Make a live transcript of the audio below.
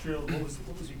Gerald, what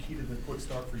was your key to the quick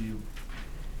start for you?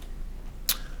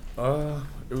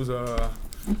 It was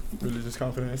really just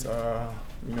confidence.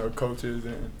 Coaches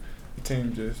and the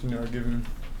team just giving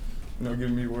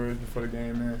me words before the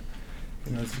game,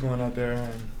 and just going out there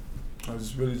and I was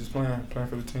just really just playing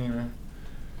for the team and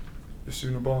just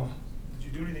shooting the ball.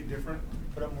 Did you do anything different?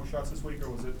 Put up more shots this week, or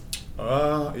was it?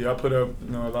 Yeah, I put up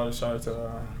a lot of shots.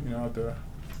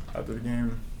 After the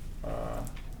game,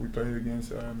 we played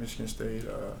against Michigan State.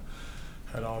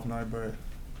 Had an off night, but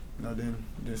didn't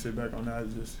sit back on that. I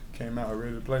just came out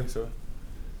ready to play. So.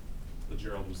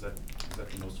 Lagerald, was that the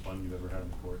most fun you've ever had on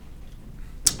the court?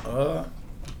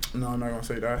 No, I'm not gonna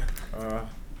say that.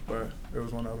 But it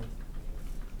was one of them.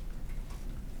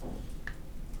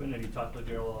 Quentin, have you talked to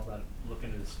Lagerald about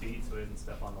looking at his feet so he doesn't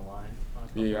step on the line?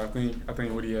 Yeah, I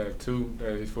think what he had too,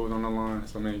 that his foot was on the line.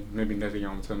 So maybe next thing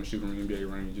I'm gonna tell him to shoot from the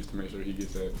NBA range just to make sure he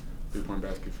gets that 3-point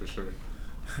basket for sure.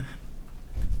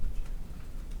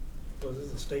 Was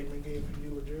this a statement game for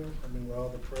you, Lagerald? I mean, with all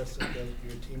the press that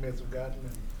your teammates have gotten,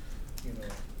 and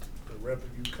the rep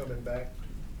of you coming back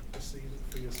this season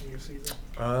for your senior season.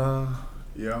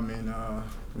 Yeah, I mean,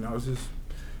 I was just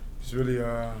really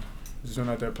just went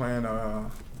out there playing.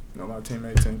 My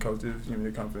teammates and coaches give me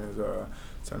the confidence,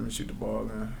 telling me to shoot the ball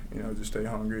and just stay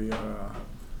hungry.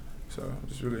 So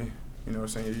just really,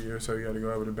 senior year, so you got to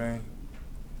go out with a bang.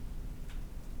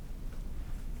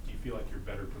 Do you feel like you're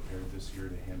better prepared this year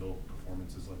to handle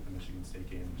performances like the Michigan State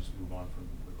game and just move on from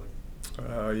them quickly?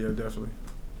 Yeah, definitely.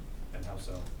 And how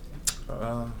so?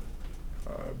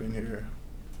 I've been here,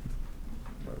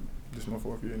 this is my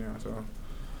 4th year now, so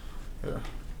yeah.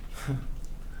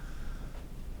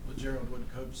 Well, Gerald, what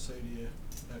did Coach say to you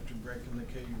after breaking the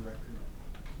KU record?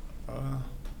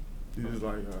 He was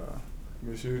like,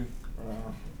 good shooting.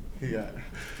 He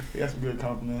got some good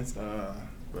compliments, but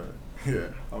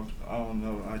yeah, I don't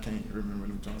know. I can't remember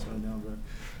them jumps right now, but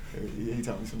he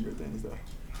told me some good things though.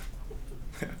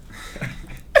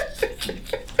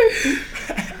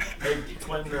 Hey,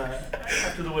 Quentin,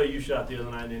 after the way you shot the other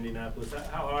night in Indianapolis,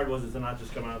 how hard was it to not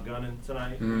just come out gunning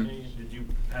tonight? Mm-hmm. Did you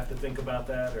have to think about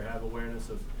that or have awareness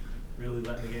of really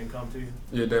letting the game come to you?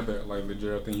 Yeah, definitely. Like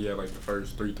Lagerald, I think he had like the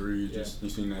first 3 threes. Yeah. Just you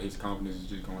seen that his confidence is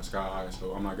just going sky high.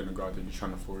 So I'm not gonna go out there just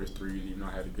trying to force threes. Even though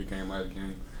I had a good game last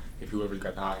game, if whoever's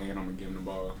got the high hand, I'm gonna give him the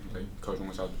ball. Like Coach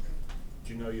wants out.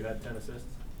 Did you know you had 10 assists?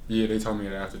 Yeah, they told me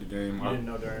that after the game. You didn't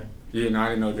know during? Yeah, no, I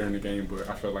didn't know during the game, but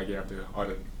I felt like after all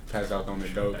the pass out on the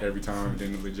dope every time,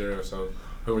 then the Lagerald. So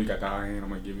whoever got the high hand, I'm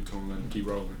gonna give it to him and keep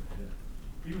rolling. Yeah.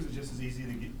 For you, was it just as easy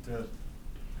to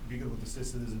be good with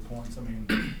assists as in points? I mean,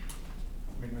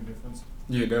 making a difference.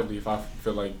 Yeah, definitely. If I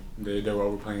feel like they were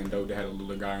overplaying dope, they had a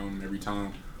little guy on them every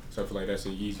time. So I feel like that's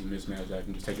an easy mismatch that I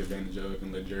can just take advantage of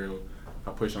and let Gerald. If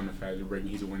I push on the fast break and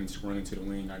he's running to the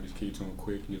wing, I just keep to him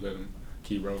quick and just let him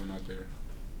keep rolling out there.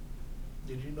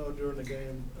 Did you know during the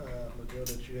game, Lagerald,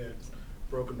 that you had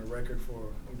broken the record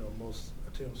for most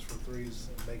attempts for threes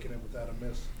and making it without a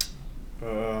miss?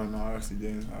 No, I actually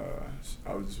didn't.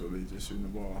 I was just really just shooting the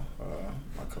ball.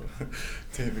 My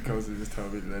team and coaches just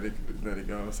told me to let it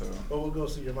go. So. What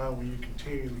goes through your mind when you're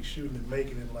continually shooting and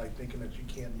making it, like thinking that you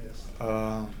can't miss?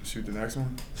 Shoot the next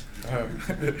one.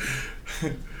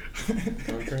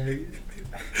 Okay.